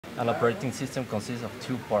An operating system consists of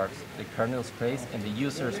two parts, the kernel space and the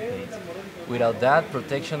user space. Without that,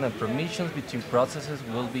 protection and permissions between processes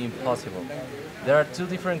will be impossible. There are two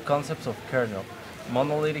different concepts of kernel,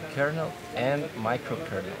 monolithic kernel and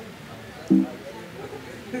microkernel.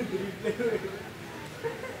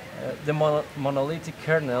 The monolithic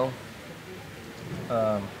kernel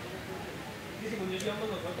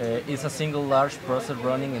is a single large process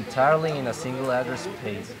running entirely in a single address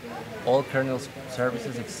space. All kernel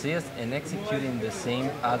services exist and execute in the same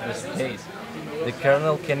address space. The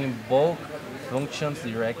kernel can invoke functions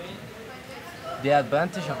directly. The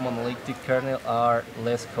advantage of monolithic kernel are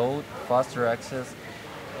less code, faster access,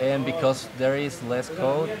 and because there is less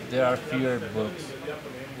code, there are fewer bugs.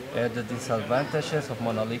 The disadvantages of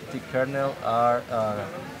monolithic kernel are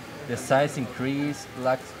the size increase,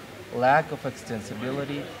 lack of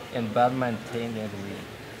extensibility, and bad maintainability.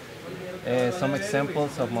 Some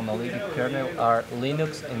examples of monolithic kernel are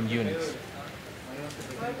Linux and Unix.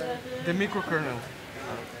 The microkernel.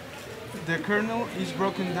 The kernel is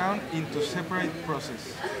broken down into separate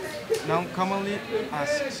processes, known commonly as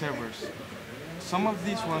servers. Some of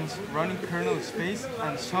these ones run in kernel space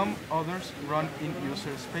and some others run in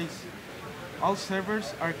user space. All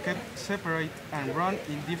servers are kept separate and run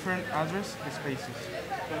in different address spaces.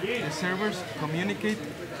 The servers communicate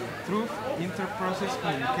through inter-process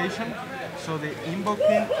communication, so the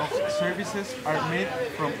invoking of services are made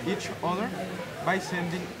from each other by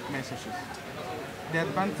sending messages. The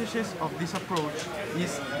advantages of this approach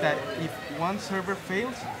is that if one server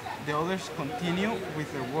fails, the others continue with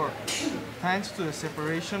their work, thanks to the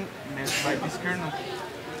separation made by this kernel.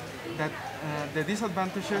 The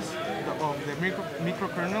disadvantages of the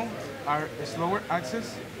microkernel are slower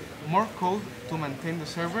access, more code to maintain the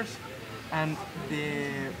servers, and the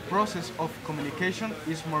process of communication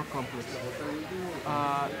is more complex.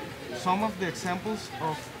 Some of the examples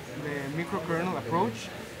of the microkernel approach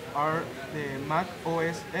are the Mac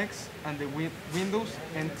OS X and the Windows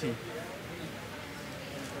NT.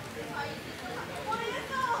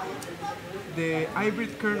 The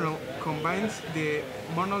hybrid kernel combines the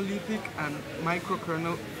monolithic and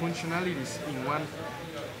microkernel functionalities in one.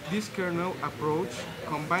 This kernel approach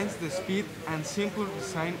combines the speed and simpler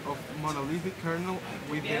design of monolithic kernel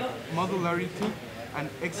with the modularity and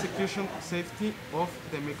execution safety of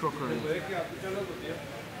the microkernel.